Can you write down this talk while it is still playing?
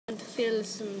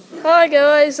skills. Hi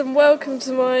guys, and welcome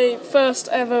to my first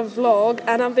ever vlog,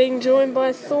 and I'm being joined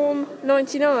by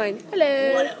Thorn99.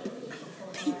 Hello. What up?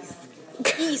 Peace.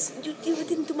 Peace. You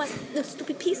didn't do my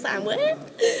stupid peace sign, what?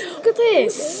 Look at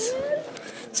this.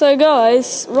 So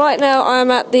guys, right now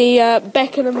I'm at the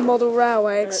Beckenham Model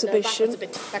Railway exhibition.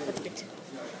 Backwards a bit.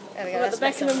 There we go. I'm at the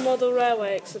Beckenham Model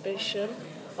Railway exhibition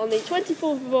on the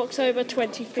 24th of October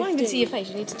 2015. I can't even see your face,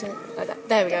 you need to turn like that.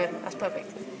 There we go, that's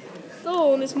perfect.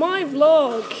 Thorn, it's my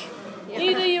vlog.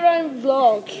 You do your own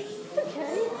vlog.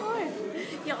 Okay, fine.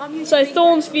 Yeah, I'm using So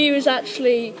Thorn's view is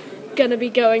actually going to be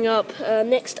going up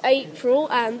next April,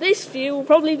 and this view will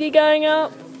probably be going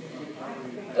up,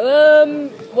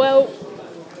 well,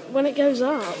 when it goes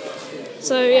up.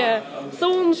 So yeah,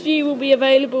 Thorn's view will be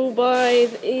available by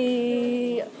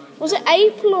was it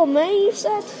April or May, you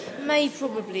said? May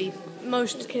probably,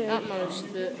 most, Okay. at most.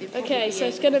 But Okay, so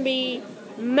it's going to be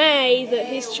May that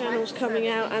his channel's coming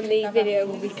out and the video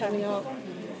will be coming out.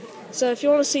 So if you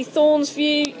want to see Thorn's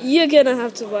view, you're going to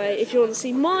have to wait. If you want to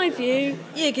see my view,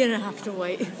 you're going to have to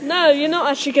wait. no, you're not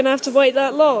actually going to have to wait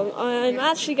that long. I'm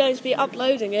actually going to be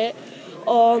uploading it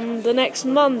on the next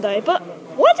Monday. But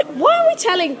why are we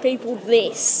telling people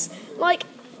this? Like,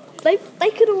 they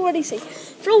could already see.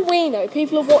 For all we know,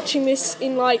 people are watching this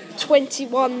in like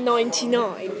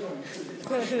 2199.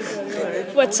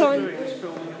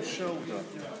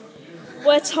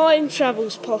 Where time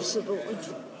travel's possible.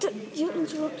 You're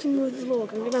interrupting my vlog.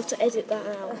 I'm going to have to edit that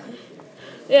out.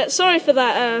 Yeah, sorry for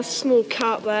that small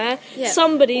cut there. Yeah.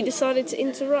 Somebody decided to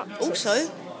interrupt us.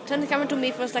 Also, turn the camera to me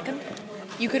for a second.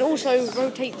 You can also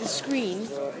rotate the screen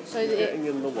so that Getting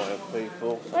in the way of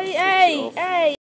people. Hey!